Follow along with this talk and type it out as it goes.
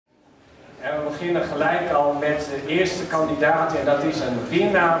beginnen gelijk al met de eerste kandidaat. En dat is een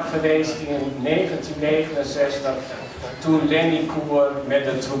winnaar geweest in 1969. Toen Lenny Koer met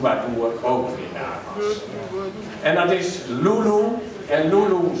de Troubadour ook winnaar was. En dat is Lulu. En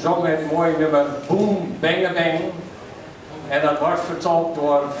Lulu zong het mooie nummer Boom Bang Bang. En dat wordt vertolkt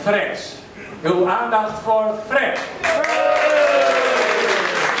door Fred. Uw aandacht voor Fred.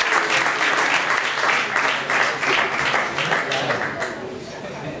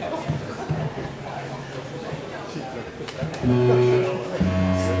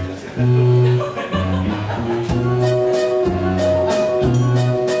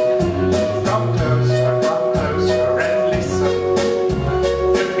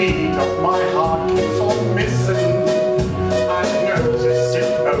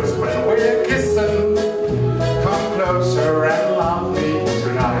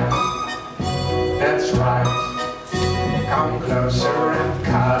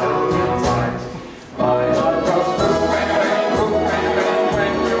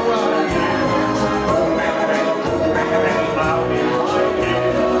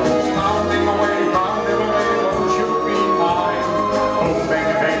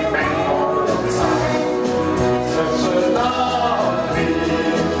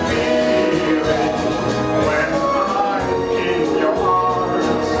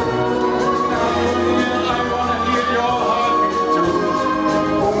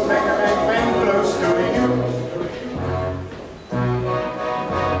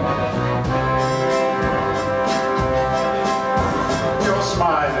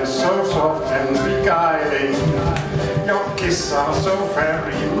 Are so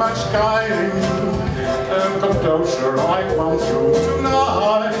very much guiding. Come closer, I want you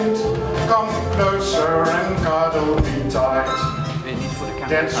tonight. Come closer and cuddle me tight.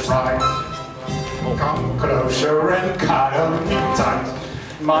 That's right. Come closer and cuddle me tight.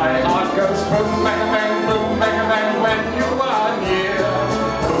 My heart goes boom, bang, bang, boom, bang, bang when you are near.